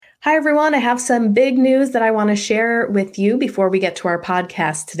Hi, everyone. I have some big news that I want to share with you before we get to our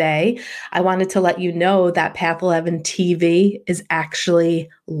podcast today. I wanted to let you know that Path 11 TV is actually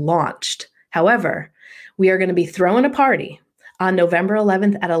launched. However, we are going to be throwing a party on November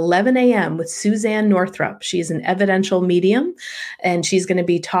 11th at 11 a.m. with Suzanne Northrup. She's an evidential medium, and she's going to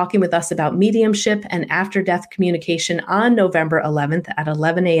be talking with us about mediumship and after-death communication on November 11th at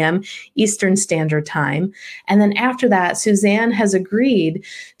 11 a.m. Eastern Standard Time. And then after that, Suzanne has agreed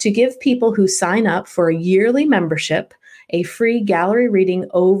to give people who sign up for a yearly membership a free gallery reading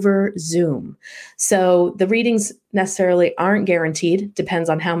over Zoom. So the readings necessarily aren't guaranteed, depends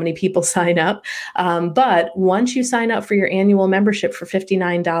on how many people sign up. But once you sign up for your annual membership for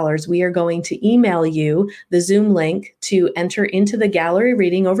 $59, we are going to email you the Zoom link to enter into the gallery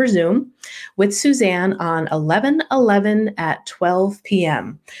reading over Zoom with Suzanne on 11/11 at 12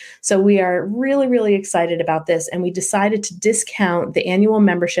 p.m. So we are really, really excited about this, and we decided to discount the annual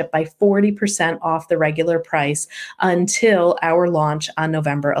membership by 40% off the regular price until our launch on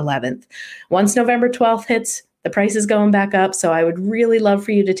November 11th. Once November 12th hits, the price is going back up, so I would really love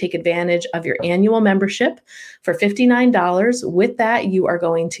for you to take advantage of your annual membership for $59. With that, you are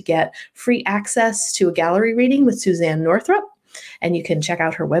going to get free access to a gallery reading with Suzanne Northrup. And you can check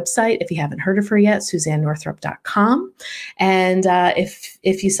out her website if you haven't heard of her yet, SuzanneNorthrup.com. And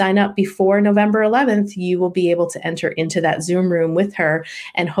if you sign up before November 11th, you will be able to enter into that Zoom room with her,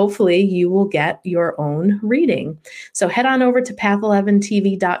 and hopefully you will get your own reading. So head on over to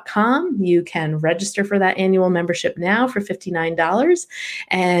path11tv.com. You can register for that annual membership now for $59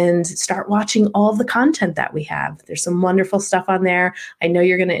 and start watching all of the content that we have. There's some wonderful stuff on there. I know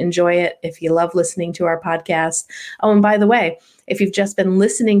you're going to enjoy it if you love listening to our podcast. Oh, and by the way, if you've just been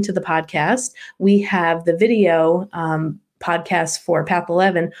listening to the podcast, we have the video podcast for Path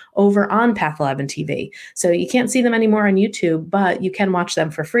 11 over on Path 11 TV. So you can't see them anymore on YouTube, but you can watch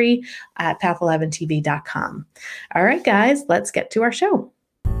them for free at path11tv.com. All right, guys, let's get to our show.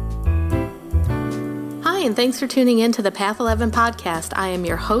 Hi, and thanks for tuning in to the Path 11 podcast. I am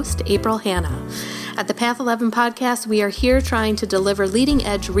your host, April Hanna. At the Path 11 podcast, we are here trying to deliver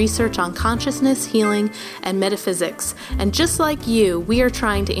leading-edge research on consciousness, healing, and metaphysics. And just like you, we are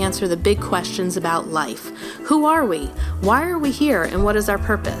trying to answer the big questions about life. Who are we? Why are we here? And what is our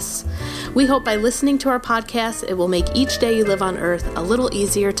purpose? We hope by listening to our podcast, it will make each day you live on Earth a little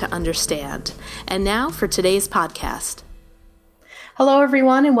easier to understand. And now for today's podcast. Hello,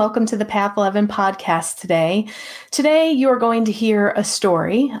 everyone, and welcome to the Path 11 podcast today. Today, you are going to hear a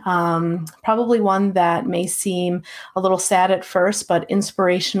story, probably one that may seem a little sad at first, but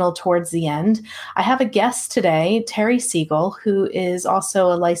inspirational towards the end. I have a guest today, Terry Siegel, who is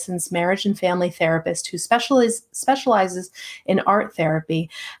also a licensed marriage and family therapist who specializes in art therapy.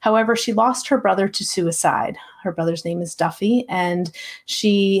 However, she lost her brother to suicide. Her brother's name is Duffy, and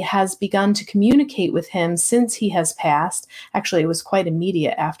she has begun to communicate with him since he has passed. Actually, it was quite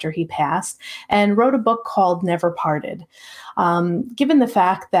immediate after he passed, and wrote a book called Never Parted. Given the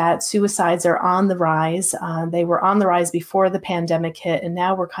fact that suicides are on the rise, they were on the rise before the pandemic hit, and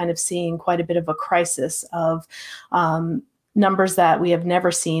now we're kind of seeing quite a bit of a crisis of numbers that we have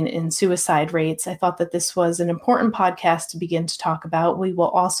never seen in suicide rates. I thought that this was an important podcast to begin to talk about. We will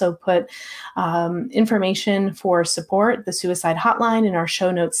also put information for support, the suicide hotline, in our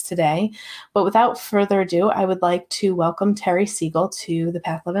show notes today. But without further ado, I would like to welcome Terry Siegel to the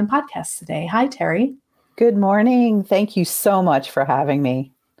Path 11 podcast today. Hi, Terry. Good morning. Thank you so much for having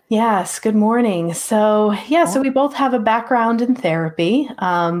me. Yes, good morning. So we both have a background in therapy,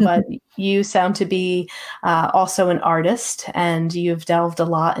 but you sound to be also an artist, and you've delved a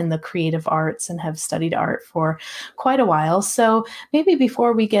lot in the creative arts and have studied art for quite a while. So maybe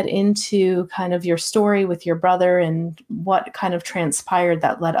before we get into kind of your story with your brother and what kind of transpired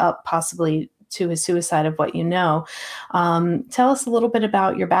that led up possibly to his suicide of what you know, tell us a little bit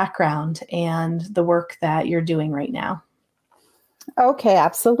about your background and the work that you're doing right now. Okay,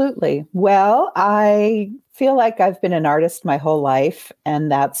 absolutely. Well, I feel like I've been an artist my whole life,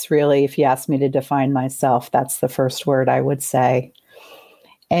 and that's really, if you ask me to define myself, that's the first word I would say.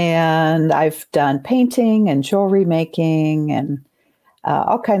 And I've done painting and jewelry making and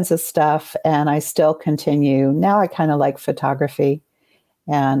all kinds of stuff, and I still continue. Now I kind of like photography,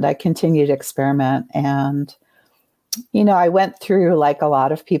 and I continue to experiment. And I went through, like a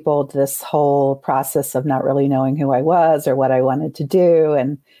lot of people, this whole process of not really knowing who I was or what I wanted to do,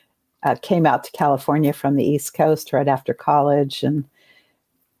 and came out to California from the East Coast right after college, and,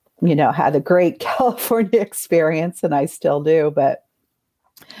 had a great California experience, and I still do. But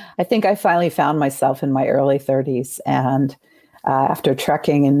I think I finally found myself in my early 30s, and after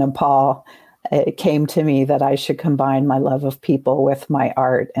trekking in Nepal, it came to me that I should combine my love of people with my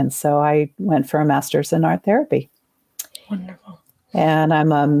art. And so I went for a master's in art therapy. Wonderful. And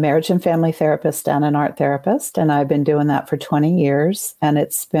I'm a marriage and family therapist and an art therapist. And I've been doing that for 20 years. And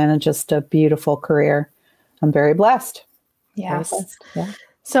it's been just a beautiful career. I'm very blessed. Yes. Very blessed. Yeah.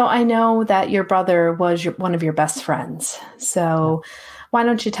 So I know that your brother was one of your best friends. So why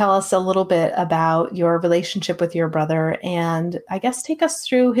don't you tell us a little bit about your relationship with your brother, and I guess take us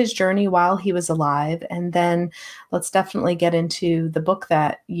through his journey while he was alive. And then let's definitely get into the book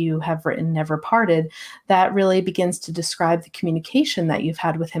that you have written, Never Parted, that really begins to describe the communication that you've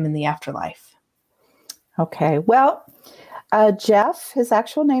had with him in the afterlife. Okay. Well, Jeff, his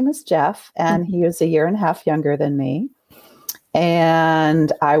actual name is Jeff, and he was a year and a half younger than me.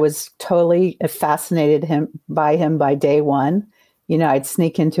 And I was totally fascinated by him by day one. You know, I'd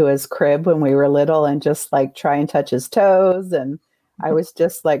sneak into his crib when we were little and just like try and touch his toes. And I was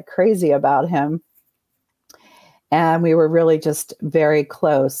just like crazy about him. And we were really just very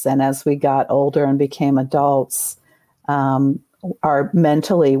close. And as we got older and became adults,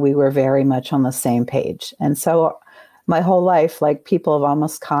 mentally, we were very much on the same page. And so my whole life, like people have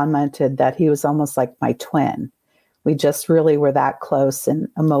almost commented that he was almost like my twin. We just really were that close, and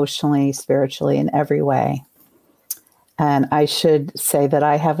emotionally, spiritually, in every way. And I should say that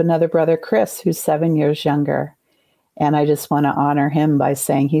I have another brother, Chris, who's 7 years younger. And I just want to honor him by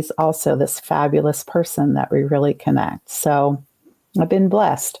saying he's also this fabulous person that we really connect. So I've been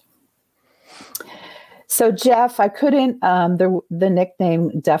blessed. So Jeff, I couldn't, the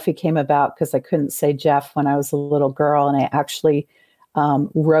nickname Duffy came about because I couldn't say Jeff when I was a little girl. And I actually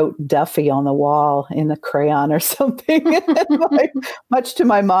wrote Duffy on the wall in a crayon or something, much to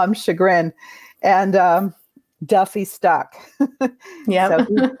my mom's chagrin. And Duffy stuck. Yeah.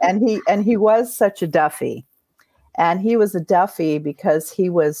 And he was such a Duffy. And he was a Duffy because he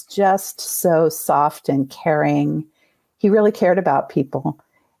was just so soft and caring. He really cared about people.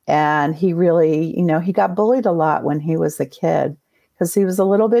 And he really, he got bullied a lot when he was a kid because he was a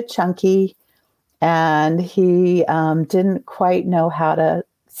little bit chunky and he didn't quite know how to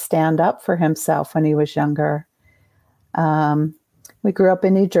stand up for himself when he was younger. We grew up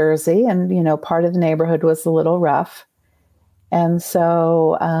in New Jersey and, part of the neighborhood was a little rough. And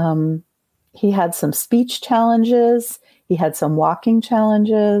so he had some speech challenges. He had some walking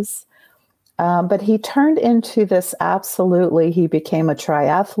challenges. But he turned into this he became a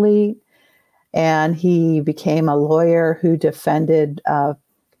triathlete and he became a lawyer who defended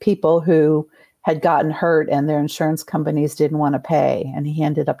people who had gotten hurt and their insurance companies didn't want to pay. And he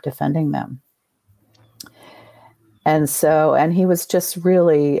ended up defending them. And he was just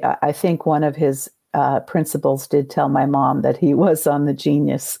really, I think one of his principals did tell my mom that he was on the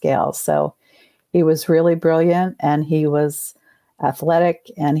genius scale. So he was really brilliant and he was athletic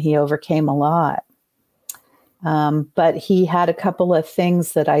and he overcame a lot. But he had a couple of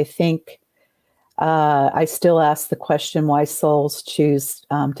things that I think I still ask the question why souls choose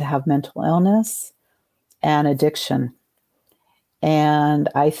to have mental illness and addiction. And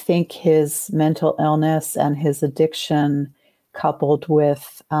I think his mental illness and his addiction, coupled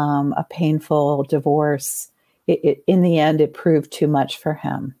with a painful divorce, in the end, it proved too much for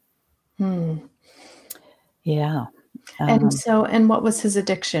him. Yeah. And what was his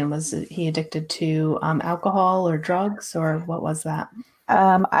addiction? Was he addicted to alcohol or drugs, or what was that?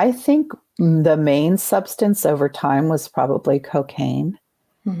 I think the main substance over time was probably cocaine,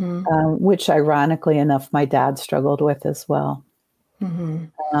 which ironically enough, my dad struggled with as well.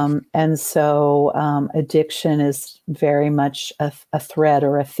 And so addiction is very much a thread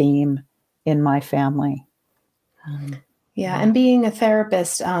or a theme in my family. And being a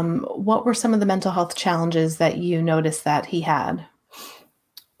therapist, what were some of the mental health challenges that you noticed that he had?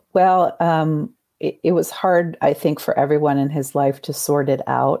 Well, it was hard, I think, for everyone in his life to sort it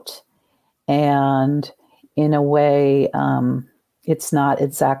out. And in a way, it's not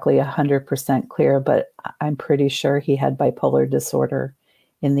exactly 100% clear, but I'm pretty sure he had bipolar disorder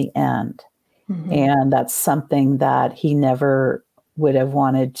in the end. And that's something that he never would have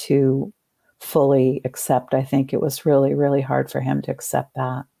wanted to fully accept. I think it was really, really hard for him to accept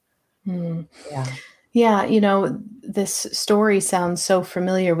that. Yeah, this story sounds so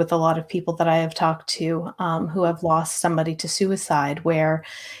familiar with a lot of people that I have talked to who have lost somebody to suicide, where,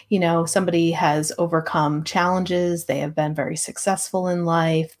 somebody has overcome challenges. They have been very successful in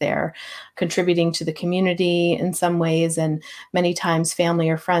life. They're contributing to the community in some ways. And many times family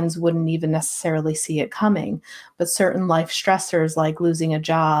or friends wouldn't even necessarily see it coming. But certain life stressors like losing a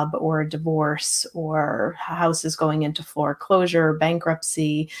job or a divorce or houses going into foreclosure,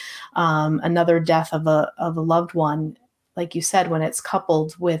 bankruptcy, another death of a loved one like you said, when it's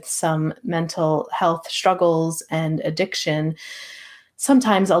coupled with some mental health struggles and addiction,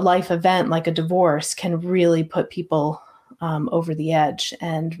 sometimes a life event like a divorce can really put people over the edge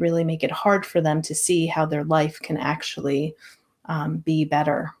and really make it hard for them to see how their life can actually be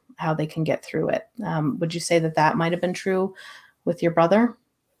better, how they can get through it. Would you say that that might have been true with your brother?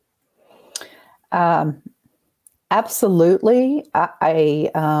 Um, Absolutely.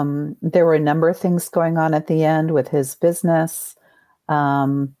 There were a number of things going on at the end with his business,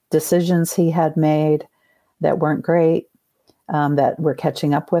 decisions he had made that weren't great, that were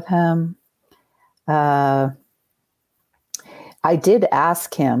catching up with him. I did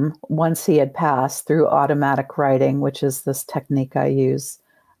ask him once he had passed through automatic writing, which is this technique I use.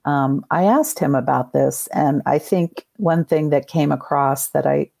 I asked him about this, and I think one thing that came across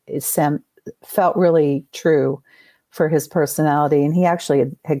that felt really true for his personality, and he actually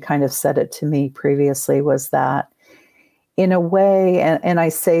had kind of said it to me previously, was that in a way, and I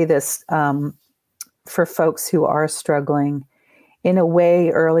say this for folks who are struggling, in a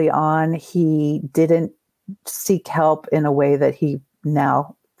way early on, he didn't seek help in a way that he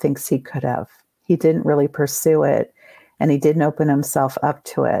now thinks he could have. He didn't really pursue it, and he didn't open himself up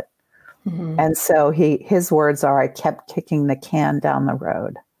to it. Mm-hmm. And so his words are, I kept kicking the can down the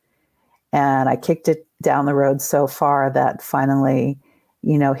road. And I kicked it down the road so far that finally,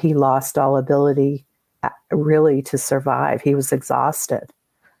 he lost all ability really to survive. He was exhausted.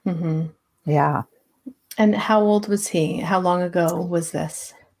 Mm-hmm. Yeah. And how old was he? How long ago was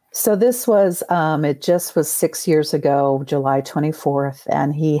this? So this was, it just was 6 years ago, July 24th,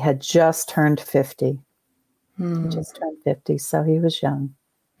 and he had just turned 50. He just turned 50, so he was young.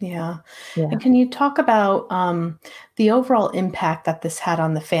 Yeah. And can you talk about the overall impact that this had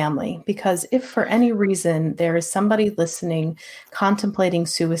on the family? Because if for any reason there is somebody listening, contemplating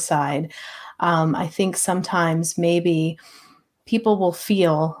suicide, I think sometimes maybe people will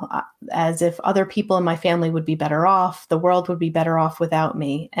feel as if other people in my family would be better off. The world would be better off without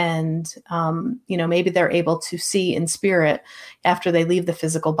me. And, maybe they're able to see in spirit after they leave the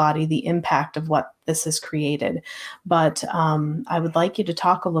physical body, the impact of what this has created. But I would like you to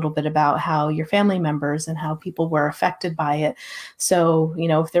talk a little bit about how your family members and how people were affected by it. So,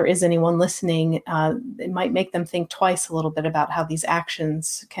 if there is anyone listening, it might make them think twice a little bit about how these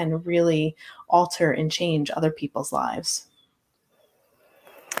actions can really alter and change other people's lives.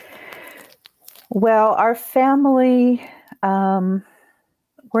 Well, our family,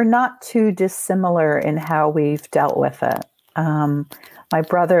 we're not too dissimilar in how we've dealt with it. My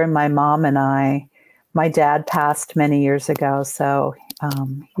brother and my mom and my dad passed many years ago, so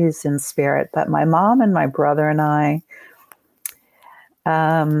he's in spirit. But my mom and my brother and I,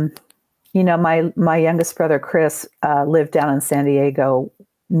 my youngest brother, Chris, lived down in San Diego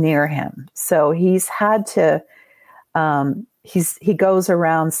near him. So he's had to... he goes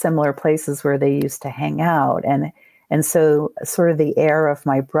around similar places where they used to hang out. And so sort of the air of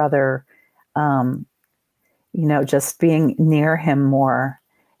my brother, just being near him more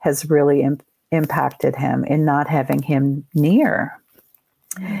has really impacted him in not having him near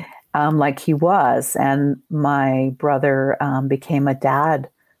like he was. And my brother became a dad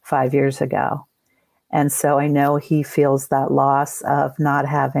 5 years ago. And so I know he feels that loss of not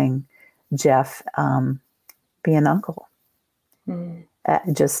having Jeff be an uncle.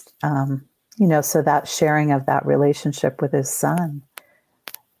 So that sharing of that relationship with his son.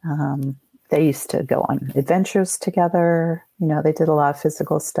 They used to go on adventures together. They did a lot of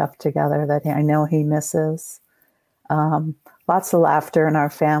physical stuff together that I know he misses. Lots of laughter in our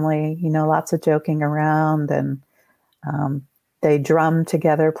family, lots of joking around, and they drummed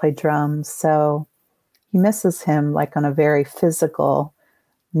together, played drums. So he misses him like on a very physical,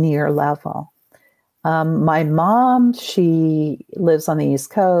 near level. My mom, she lives on the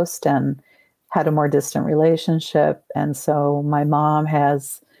East Coast and had a more distant relationship. And so my mom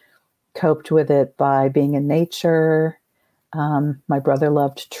has coped with it by being in nature. My brother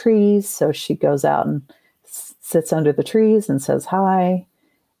loved trees, so she goes out and sits under the trees and says hi.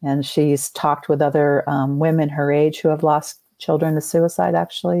 And she's talked with other women her age who have lost children to suicide,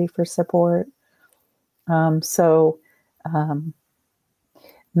 actually, for support.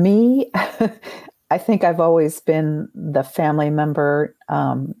 Me, I think I've always been the family member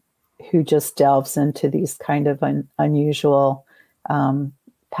who just delves into these kind of unusual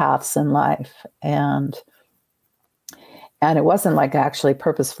paths in life. And it wasn't like I actually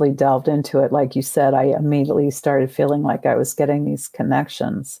purposefully delved into it. Like you said, I immediately started feeling like I was getting these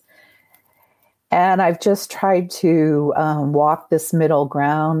connections. And I've just tried to walk this middle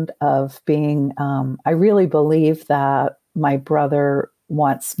ground of being, I really believe that my brother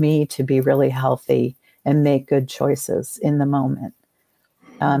wants me to be really healthy and make good choices in the moment,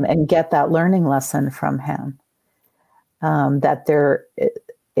 and get that learning lesson from him. To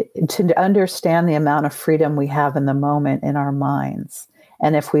understand the amount of freedom we have in the moment in our minds.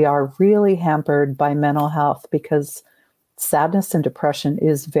 And if we are really hampered by mental health, because sadness and depression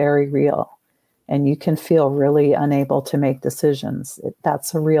is very real, and you can feel really unable to make decisions.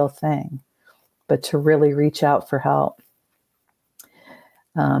 That's a real thing. But to really reach out for help,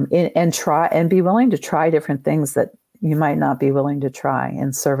 and try and be willing to try different things that you might not be willing to try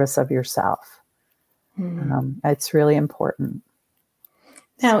in service of yourself. It's really important.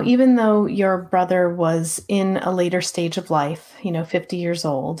 Now, even though your brother was in a later stage of life, 50 years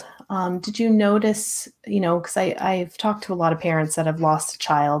old, did you notice, because I've talked to a lot of parents that have lost a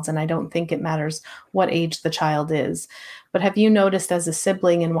child, and I don't think it matters what age the child is, but have you noticed as a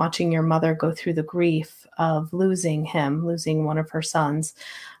sibling in watching your mother go through the grief of losing one of her sons,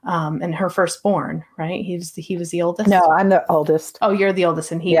 and her firstborn, right? He was the oldest? No, I'm the oldest. Oh, you're the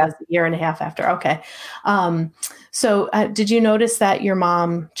oldest, and he was a year and a half after. Okay. So did you notice that your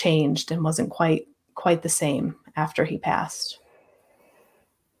mom changed and wasn't quite the same after he passed?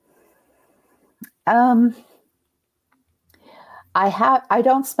 I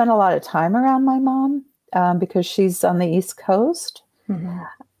don't spend a lot of time around my mom because she's on the East Coast.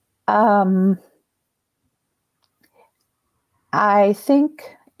 Mm-hmm. I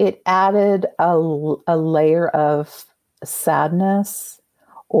think it added a layer of sadness,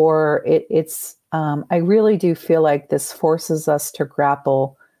 or it's. I really do feel like this forces us to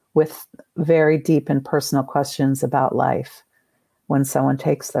grapple with very deep and personal questions about life when someone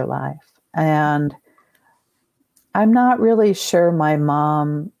takes their life. And I'm not really sure my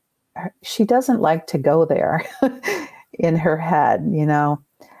mom, she doesn't like to go there in her head,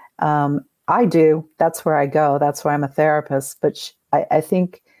 I do. That's where I go. That's why I'm a therapist. But I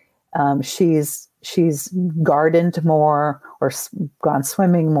think she's gardened more, or gone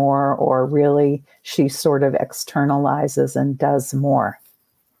swimming more, or really she sort of externalizes and does more.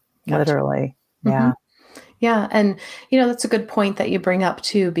 Gotcha. Literally. Yeah. Yeah. And, that's a good point that you bring up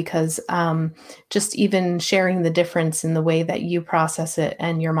too, because just even sharing the difference in the way that you process it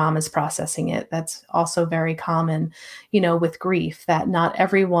and your mom is processing it, that's also very common, with grief, that not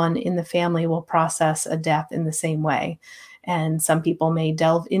everyone in the family will process a death in the same way. And some people may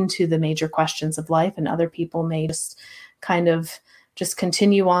delve into the major questions of life, and other people may just kind of just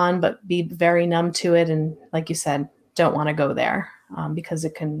continue on, but be very numb to it. And like you said, don't want to go there because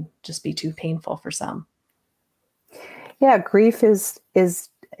it can just be too painful for some. Yeah, grief is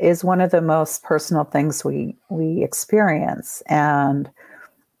one of the most personal things we experience. And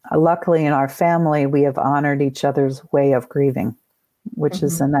luckily in our family, we have honored each other's way of grieving, which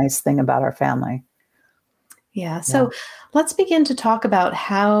is a nice thing about our family. Yeah. So let's begin to talk about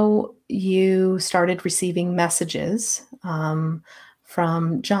how you started receiving messages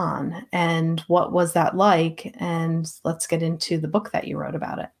from John, and what was that like? And let's get into the book that you wrote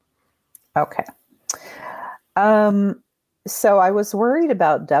about it. Okay. So I was worried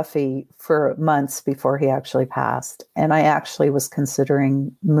about Duffy for months before he actually passed. And I actually was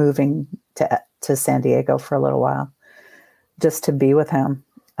considering moving to San Diego for a little while just to be with him.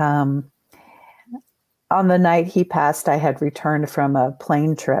 On the night he passed, I had returned from a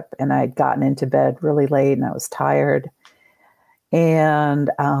plane trip, and I'd gotten into bed really late and I was tired. And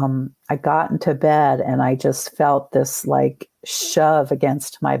I got into bed and I just felt this like shove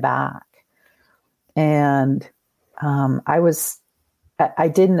against my back. And I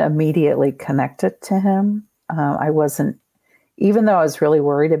didn't immediately connect it to him. I wasn't, even though I was really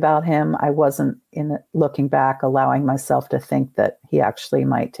worried about him, I wasn't, looking back, allowing myself to think that he actually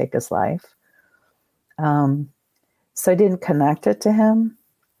might take his life. So I didn't connect it to him.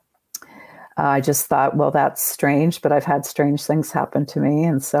 I just thought, well, that's strange, but I've had strange things happen to me.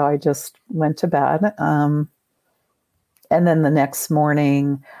 And so I just went to bed. And then the next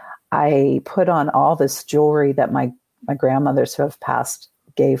morning, I put on all this jewelry that my grandmothers who have passed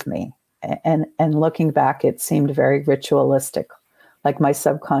gave me. And looking back, it seemed very ritualistic, like my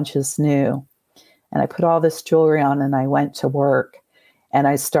subconscious knew. And I put all this jewelry on and I went to work, and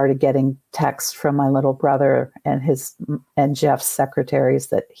I started getting texts from my little brother and Jeff's secretaries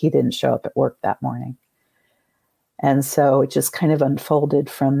that he didn't show up at work that morning. And so it just kind of unfolded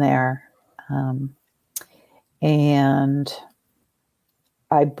from there. And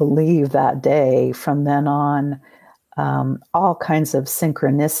I believe that day, from then on, all kinds of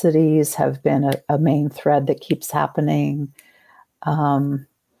synchronicities have been a main thread that keeps happening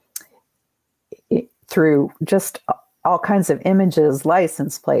through just all kinds of images,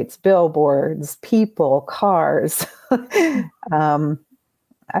 license plates, billboards, people, cars.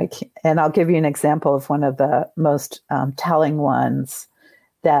 and I'll give you an example of one of the most telling ones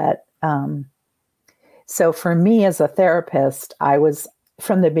that, so for me as a therapist,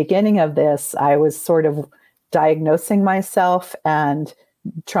 from the beginning of this, I was sort of diagnosing myself and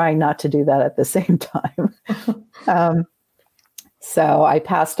trying not to do that at the same time. So I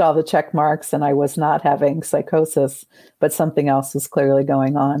passed all the check marks and I was not having psychosis, but something else was clearly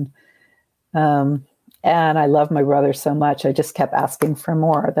going on. And I love my brother so much. I just kept asking for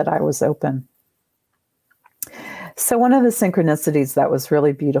more, that I was open. So one of the synchronicities that was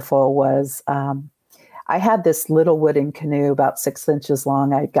really beautiful was I had this little wooden canoe about 6 inches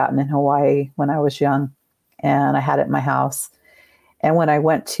long. I'd gotten in Hawaii when I was young, and I had it in my house. And when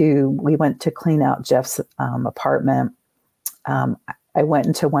we went to clean out Jeff's apartment, I went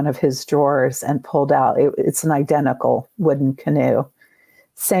into one of his drawers and pulled out, it's an identical wooden canoe,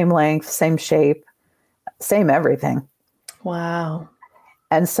 same length, same shape, same everything. Wow.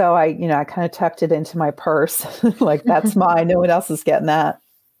 And so I kind of tucked it into my purse, like, that's mine. No one else is getting that.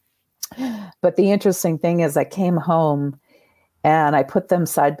 But the interesting thing is I came home and I put them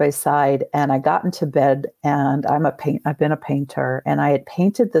side by side, and I got into bed, and I've been a painter, and I had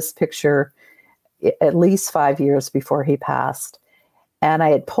painted this picture at least 5 years before he passed. And I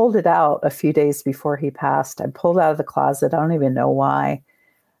had pulled it out a few days before he passed. I pulled it out of the closet. I don't even know why.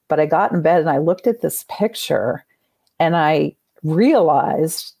 But I got in bed and I looked at this picture, and I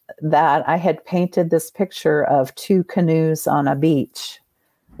realized that I had painted this picture of 2 canoes on a beach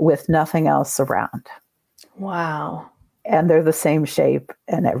with nothing else around. Wow. And they're the same shape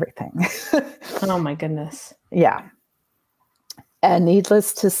and everything. Oh my goodness. Yeah. And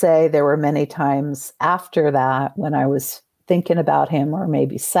needless to say, there were many times after that when I was thinking about him or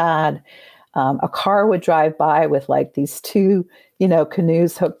maybe sad, a car would drive by with like these 2,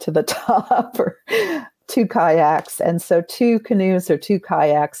 canoes hooked to the top, or 2 kayaks. And so 2 canoes or 2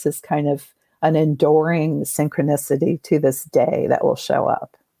 kayaks is kind of an enduring synchronicity to this day that will show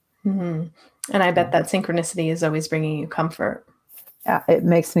up. Mm-hmm. And I bet that synchronicity is always bringing you comfort. Yeah, it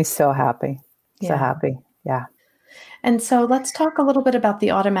makes me so happy. So happy. Yeah. And so let's talk a little bit about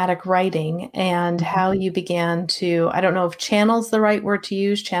the automatic writing and how you began to, I don't know if channel's the right word to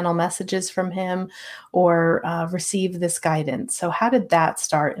use, channel messages from him, or receive this guidance. So how did that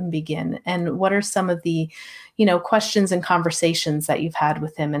start and begin? And what are some of the, questions and conversations that you've had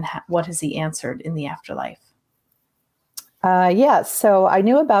with him, and what has he answered in the afterlife? So I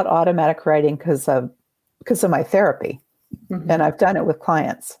knew about automatic writing because of my therapy, and I've done it with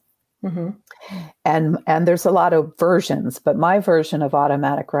clients. Mm-hmm. And there's a lot of versions, but my version of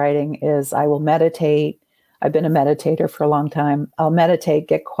automatic writing is I will meditate. I've been a meditator for a long time. I'll meditate,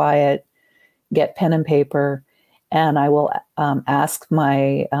 get quiet, get pen and paper, and I will ask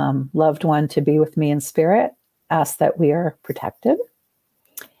my loved one to be with me in spirit, ask that we are protected.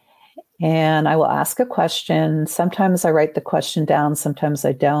 And I will ask a question. Sometimes I write the question down, sometimes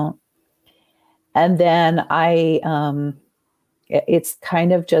I don't. And then it's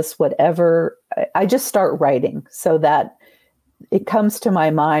kind of just whatever, I just start writing so that it comes to my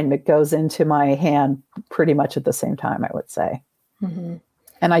mind, it goes into my hand pretty much at the same time, I would say. Mm-hmm.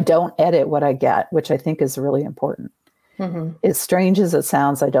 And I don't edit what I get, which I think is really important. Mm-hmm. As strange as it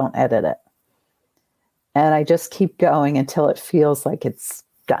sounds, I don't edit it. And I just keep going until it feels like it's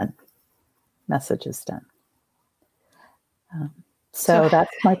done. Message is done. So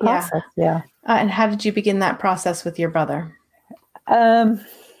that's my process. Yeah. And how did you begin that process with your brother? I'm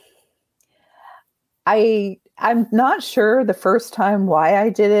not sure the first time why I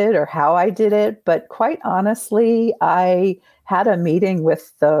did it or how I did it, but quite honestly, I had a meeting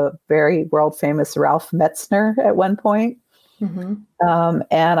with the very world famous Ralph Metzner at one point. Mm-hmm.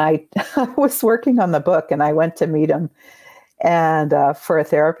 And I was working on the book, and I went to meet him and for a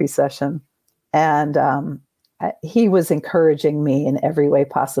therapy session. And he was encouraging me in every way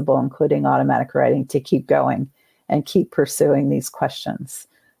possible, including automatic writing, to keep going and keep pursuing these questions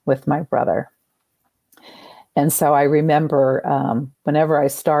with my brother. And so I remember whenever I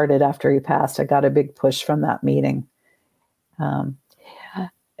started after he passed, I got a big push from that meeting.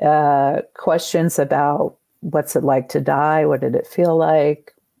 Questions about what's it like to die? What did it feel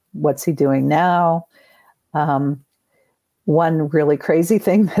like? What's he doing now? One really crazy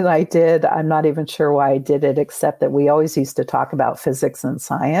thing that I did, I'm not even sure why I did it, except that we always used to talk about physics and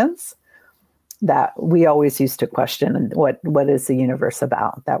science, that we always used to question what is the universe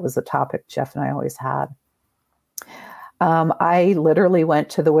about. That was a topic Jeff and I always had. I literally went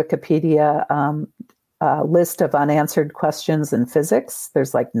to the Wikipedia list of unanswered questions in physics.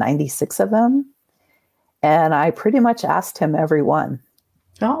 There's like 96 of them. And I pretty much asked him every one.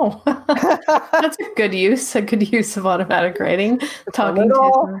 Oh, that's a good use of automatic writing, A talking to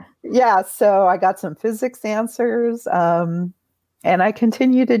little, them. yeah. So I got some physics answers, and I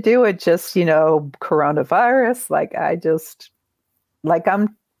continue to do it. Just coronavirus. Like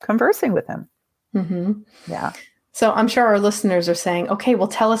I'm conversing with him. Hmm. Yeah. So I'm sure our listeners are saying, okay, well,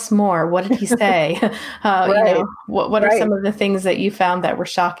 tell us more. What did he say? Right. What are some Right. of the things that you found that were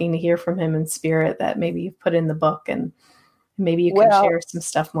shocking to hear from him in spirit that maybe you've put in the book, and maybe you can Well, share some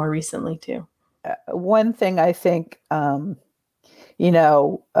stuff more recently too. one thing I think, I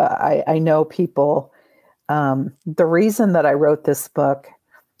know people. The reason that I wrote this book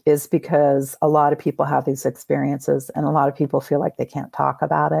is because a lot of people have these experiences, and a lot of people feel like they can't talk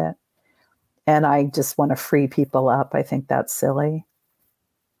about it. And I just want to free people up. I think that's silly.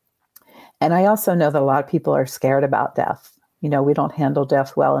 And I also know that a lot of people are scared about death. We don't handle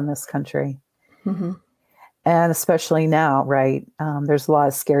death well in this country. Hmm. And especially now, right? There's a lot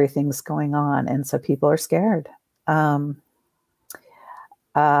of scary things going on. And so people are scared. Um,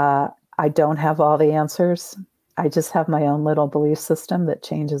 I don't have all the answers. I just have my own little belief system that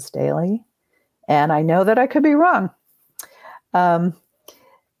changes daily. And I know that I could be wrong. Um,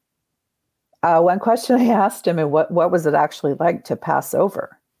 one question I asked him, and what was it actually like to pass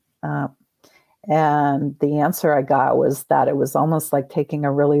over? Uh, and the answer I got was that it was almost like taking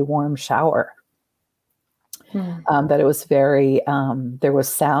a really warm shower. Mm. That it was very, there was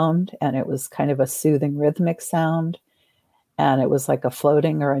sound, and it was kind of a soothing rhythmic sound. And it was like a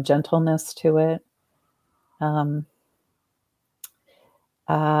floating or a gentleness to it. Um,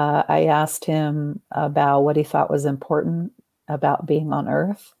 I asked him about what he thought was important about being on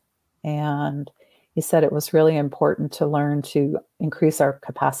Earth. And he said it was really important to learn to increase our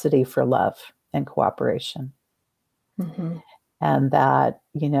capacity for love and cooperation. Hmm. And that,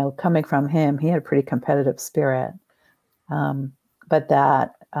 coming from him, he had a pretty competitive spirit. Um, but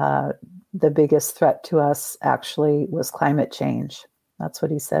that the biggest threat to us actually was climate change. That's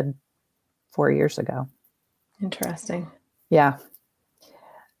what he said 4 years ago. Interesting. Yeah.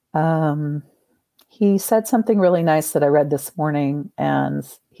 Um, he said something really nice that I read this morning, and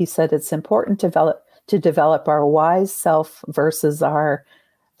he said it's important to develop our wise self versus our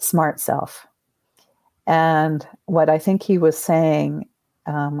smart self. And what I think he was saying,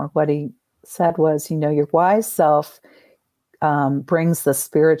 or what he said was, your wise self brings the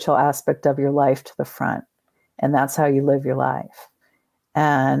spiritual aspect of your life to the front, and that's how you live your life.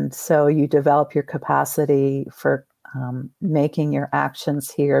 And so you develop your capacity for making your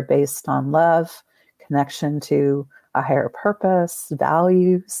actions here based on love, connection to a higher purpose,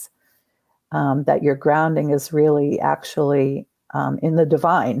 values, that your grounding is really actually in the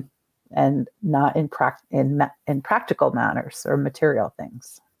divine and not in practical matters or material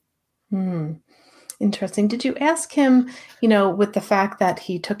things. Hmm. Interesting. Did you ask him, with the fact that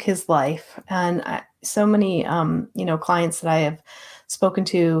he took his life, and so many, clients that I have spoken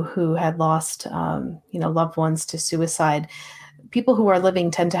to who had lost, loved ones to suicide, people who are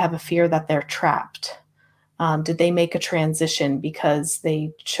living tend to have a fear that they're trapped. Did they make a transition because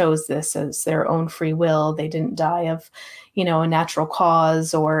they chose this as their own free will? They didn't die of, a natural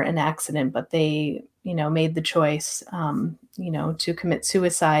cause or an accident, but they, made the choice, to commit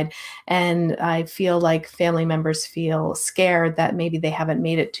suicide. And I feel like family members feel scared that maybe they haven't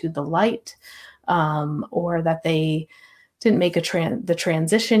made it to the light, or that they didn't make the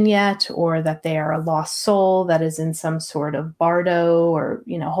transition yet, or that they are a lost soul that is in some sort of bardo or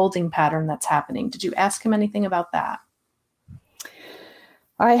holding pattern that's happening. Did you ask him anything about that?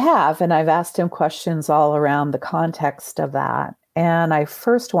 I have, and I've asked him questions all around the context of that. And I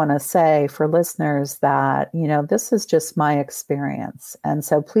first want to say for listeners that, this is just my experience. And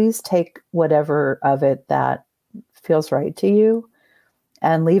so please take whatever of it that feels right to you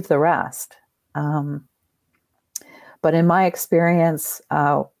and leave the rest. But in my experience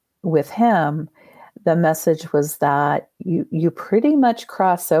with him, the message was that you pretty much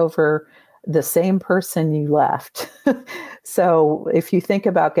cross over the same person you left. So if you think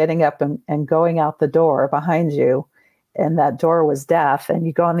about getting up and going out the door behind you, and that door was death, and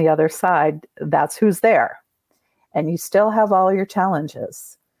you go on the other side, that's who's there. And you still have all your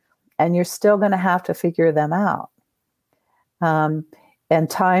challenges, and you're still going to have to figure them out. And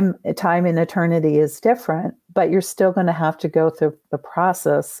time in eternity is different, but you're still going to have to go through the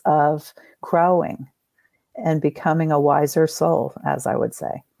process of growing and becoming a wiser soul, as I would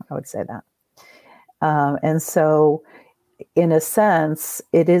say. I would say that. And so, in a sense,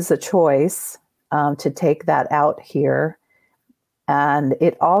 it is a choice to take that out here. And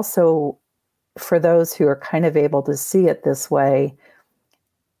it also, for those who are kind of able to see it this way,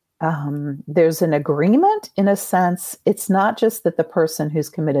 there's an agreement in a sense. It's not just that the person who's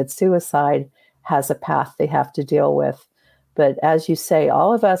committed suicide has a path they have to deal with, but as you say,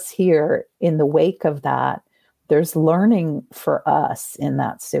 all of us here in the wake of that, there's learning for us in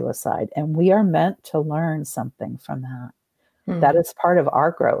that suicide, and we are meant to learn something from that. That is part of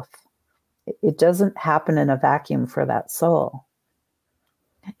our growth. It doesn't happen in a vacuum for that soul.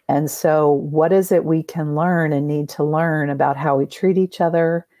 And so what is it we can learn and need to learn about how we treat each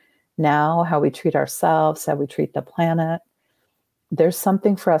other now, how we treat ourselves, how we treat the planet? There's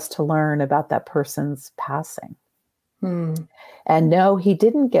something for us to learn about that person's passing. And no, he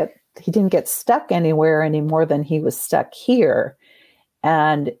didn't get stuck anywhere any more than he was stuck here.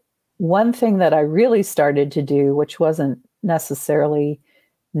 And one thing that I really started to do, which wasn't necessarily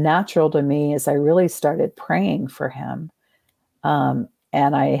natural to me, is I really started praying for him. And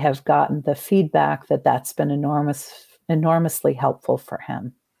I have gotten the feedback that that's been enormously helpful for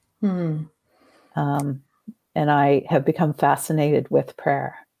him. And I have become fascinated with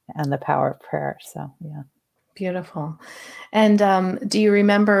prayer and the power of prayer. So, yeah. Beautiful. And do you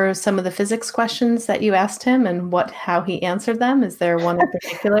remember some of the physics questions that you asked him and how he answered them? Is there one in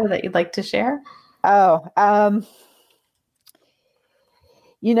particular that you'd like to share? Oh, I'm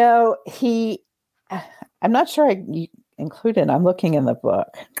not sure I included, I'm looking in the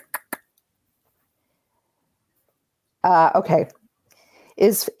book. Okay.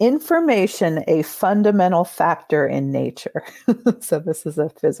 Is information a fundamental factor in nature? So this is a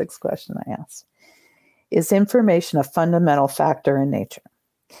physics question I asked. Is information a fundamental factor in nature?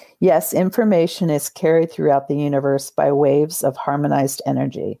 Yes, information is carried throughout the universe by waves of harmonized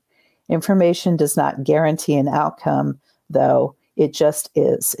energy. Information does not guarantee an outcome, though. It just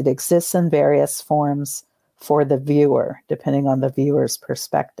is. It exists in various forms for the viewer, depending on the viewer's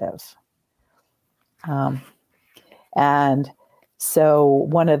perspective. And so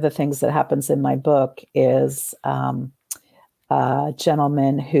one of the things that happens in my book is a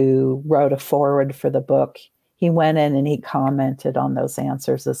gentleman who wrote a foreword for the book. He went in and he commented on those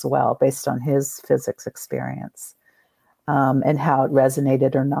answers as well, based on his physics experience, and how it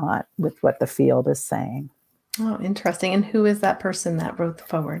resonated or not with what the field is saying. Oh, interesting. And who is that person that wrote the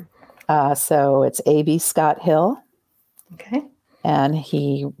foreword? So it's A.B. Scott Hill. Okay. And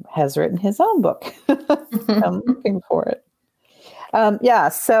he has written his own book. I'm looking for it.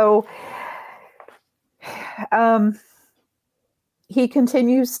 So he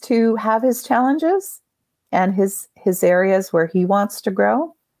continues to have his challenges and his areas where he wants to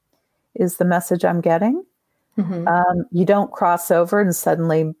grow is the message I'm getting. You don't cross over and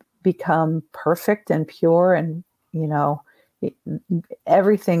suddenly become perfect and pure, and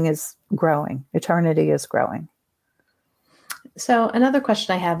everything is growing. Eternity is growing. So another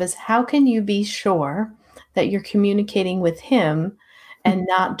question I have is, how can you be sure that you're communicating with him and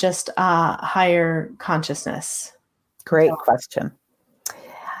not just a higher consciousness? Great question.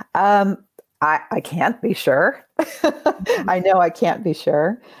 I can't be sure. I know I can't be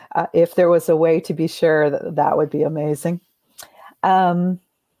sure. If there was a way to be sure, that would be amazing.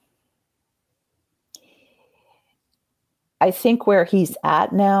 I think where he's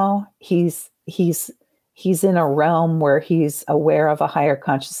at now, he's in a realm where he's aware of a higher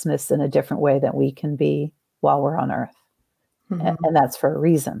consciousness in a different way than we can be while we're on Earth. And that's for a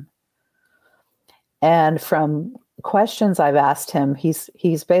reason. And from questions I've asked him, he's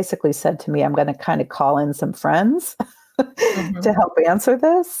basically said to me, I'm going to kind of call in some friends to help answer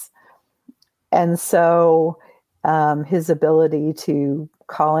this. And so his ability to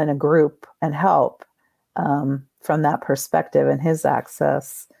call in a group and help from that perspective and his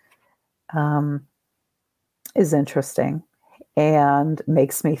access is interesting and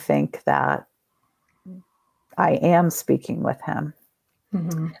makes me think that I am speaking with him.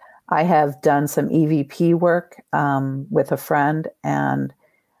 I have done some EVP work with a friend, and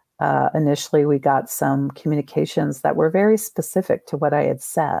initially we got some communications that were very specific to what I had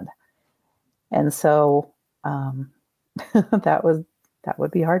said. And so that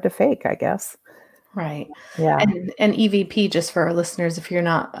would be hard to fake, I guess. Right. Yeah. And EVP, just for our listeners, if you're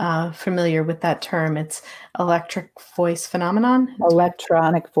not familiar with that term, it's electronic voice phenomenon.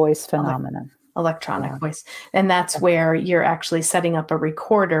 Electronic voice phenomenon. Electronic voice. And that's where you're actually setting up a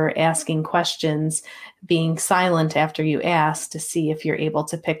recorder, asking questions, being silent after you ask to see if you're able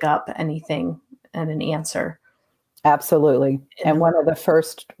to pick up anything and an answer. Absolutely. And one of the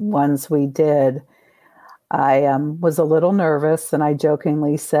first ones we did, I was a little nervous, and I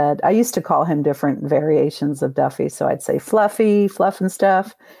jokingly said, I used to call him different variations of Duffy. So I'd say Fluffy, Fluff and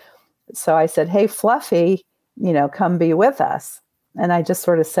Stuff. So I said, hey, Fluffy, come be with us. And I just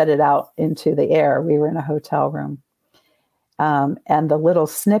sort of set it out into the air. We were in a hotel room. And the little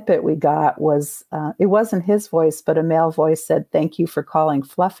snippet we got was, it wasn't his voice, but a male voice said, "Thank you for calling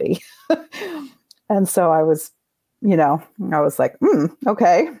Fluffy." And so I was, I was like,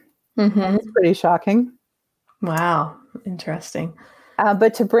 okay. That's pretty shocking. Wow. Interesting.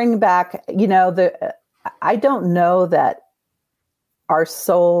 But to bring back, I don't know that our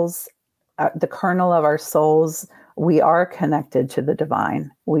souls, the kernel of our souls, we are connected to the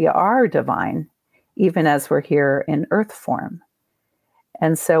divine. We are divine, even as we're here in earth form.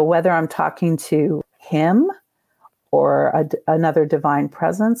 And so whether I'm talking to him or another divine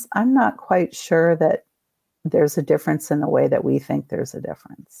presence, I'm not quite sure that there's a difference in the way that we think there's a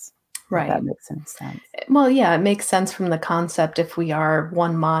difference. Right. If that makes any sense. Well, yeah, it makes sense from the concept if we are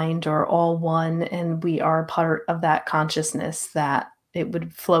one mind or all one, and we are part of that consciousness, that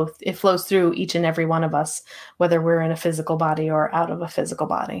it flows through each and every one of us, whether we're in a physical body or out of a physical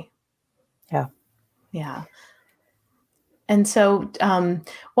body. Yeah. Yeah. And so,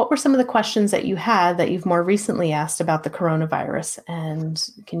 what were some of the questions that you had that you've more recently asked about the coronavirus? And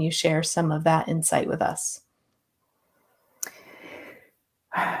can you share some of that insight with us?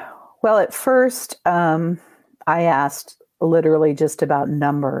 Well, at first, I asked literally just about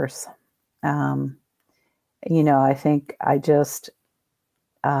numbers. I think I just,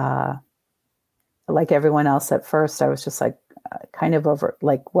 like everyone else at first, I was just like kind of over,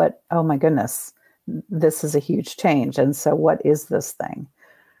 like, what? Oh my goodness, this is a huge change. And so what is this thing?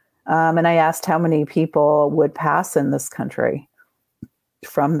 And I asked how many people would pass in this country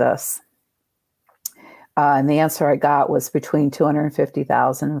from this. And the answer I got was between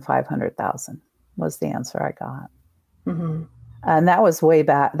 250,000 and 500,000 was the answer I got. Mm-hmm. And that was way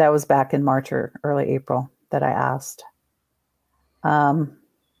back. That was back in March or early April that I asked.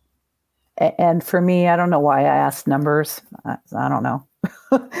 And for me, I don't know why I asked numbers. I don't know.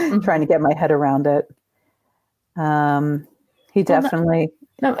 Trying to get my head around it. He definitely...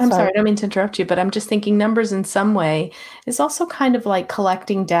 No, I'm sorry. I don't mean to interrupt you, but I'm just thinking numbers in some way is also kind of like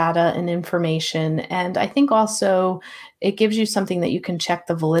collecting data and information. And I think also it gives you something that you can check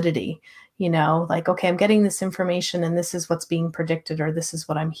the validity, like, okay, I'm getting this information and this is what's being predicted, or this is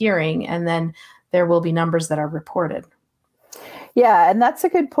what I'm hearing. And then there will be numbers that are reported. Yeah, and that's a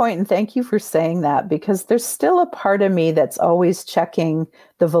good point. And thank you for saying that, because there's still a part of me that's always checking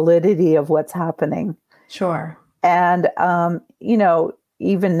the validity of what's happening. Sure. And,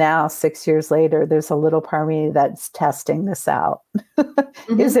 even now, 6 years later, there's a little part of me that's testing this out.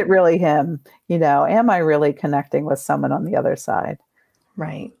 Mm-hmm. Is it really him? Am I really connecting with someone on the other side?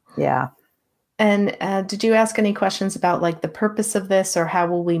 Right. Yeah. And did you ask any questions about like the purpose of this, or how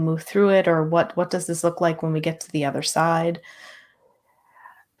will we move through it, or what does this look like when we get to the other side?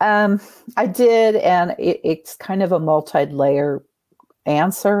 I did, and it's kind of a multi-layer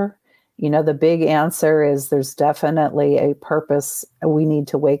answer. The big answer is there's definitely a purpose. We need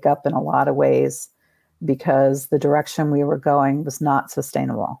to wake up in a lot of ways, because the direction we were going was not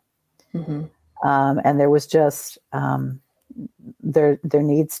sustainable. Mm-hmm. And there was just, there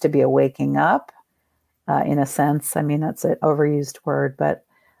needs to be a waking up, in a sense. I mean, that's an overused word, but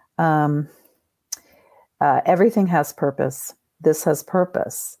everything has purpose. This has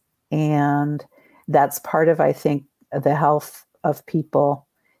purpose. And that's part of, I think, the health of people,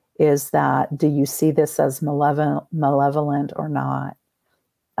 is that, do you see this as malevolent or not?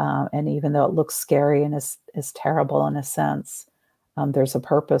 And even though it looks scary and is terrible in a sense, there's a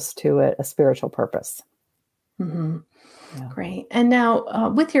purpose to it, a spiritual purpose. Mm-hmm. Yeah. Great. And now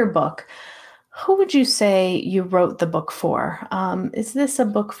with your book, who would you say you wrote the book for? Is this a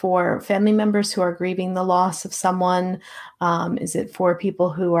book for family members who are grieving the loss of someone? Is it for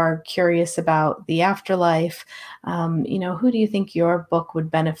people who are curious about the afterlife? Who do you think your book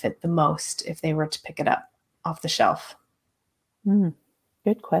would benefit the most if they were to pick it up off the shelf?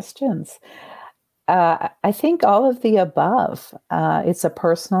 Good questions. I think all of the above. It's a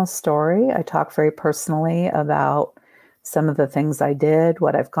personal story. I talk very personally about some of the things I did,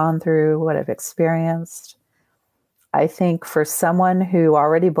 what I've gone through, what I've experienced. I think for someone who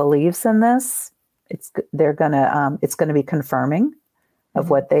already believes in this, it's going to be confirming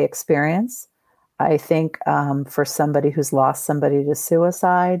of what they experience. I think for somebody who's lost somebody to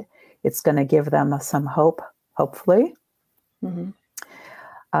suicide, it's going to give them some hope, hopefully. Mm-hmm.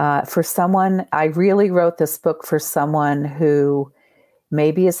 For someone, I really wrote this book for someone who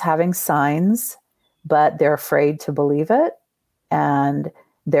maybe is having signs, but they're afraid to believe it. And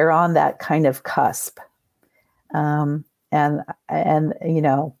they're on that kind of cusp. And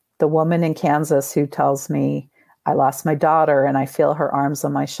the woman in Kansas who tells me, I lost my daughter and I feel her arms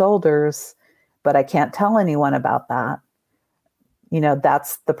on my shoulders, but I can't tell anyone about that.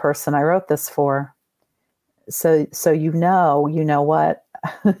 That's the person I wrote this for. So you know what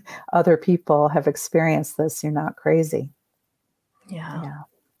other people have experienced this. You're not crazy. Yeah.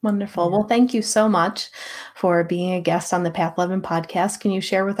 Wonderful. Well, thank you so much for being a guest on the Path 11 podcast. Can you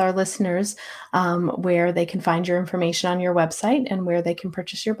share with our listeners where they can find your information on your website and where they can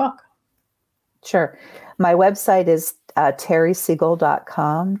purchase your book? Sure. My website is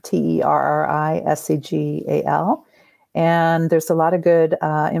terrisegal.com, TerriSegal. And there's a lot of good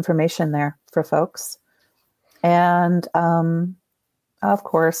information there for folks. And of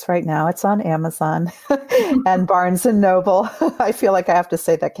course, right now it's on Amazon and Barnes and Noble. I feel like I have to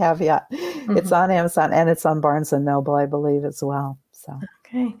say that caveat. Mm-hmm. It's on Amazon and it's on Barnes and Noble, I believe, as well. So,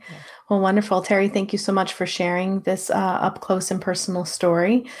 okay. Well, wonderful. Terry, thank you so much for sharing this up close and personal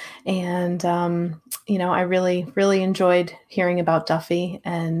story. And, I really, really enjoyed hearing about Duffy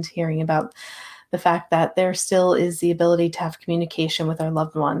and hearing about the fact that there still is the ability to have communication with our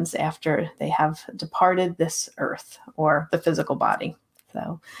loved ones after they have departed this earth or the physical body.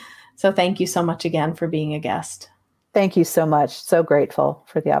 So thank you so much again for being a guest. Thank you so much. So grateful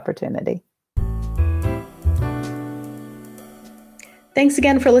for the opportunity. Thanks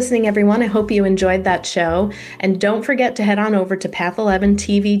again for listening, everyone. I hope you enjoyed that show. And don't forget to head on over to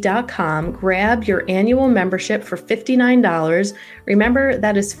path11tv.com, grab your annual membership for $59. Remember,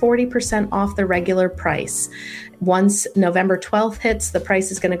 that is 40% off the regular price. Once November 12th hits, the price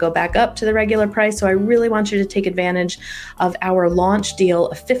is going to go back up to the regular price. So I really want you to take advantage of our launch deal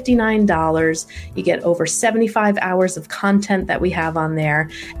of $59. You get over 75 hours of content that we have on there.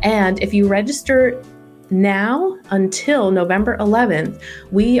 And if you register now until November 11th,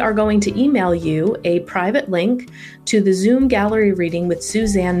 we are going to email you a private link to the Zoom gallery reading with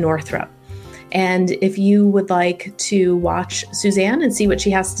Suzanne Northrup. And if you would like to watch Suzanne and see what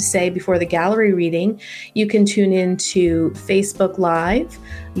she has to say before the gallery reading, you can tune in to Facebook Live,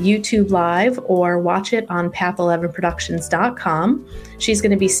 YouTube Live, or watch it on path11productions.com. She's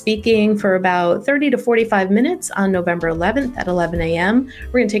going to be speaking for about 30 to 45 minutes on November 11th at 11 a.m.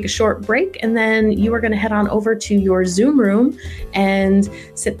 We're going to take a short break, and then you are going to head on over to your Zoom room and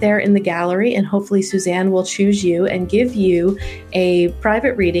sit there in the gallery, and hopefully Suzanne will choose you and give you a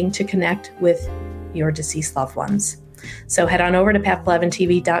private reading to connect with your deceased loved ones. So head on over to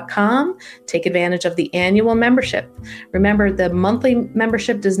path11tv.com, take advantage of the annual membership. Remember, the monthly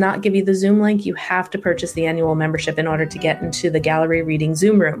membership does not give you the Zoom link. You have to purchase the annual membership in order to get into the gallery reading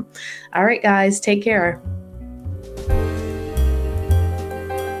Zoom room. All right, guys, take care.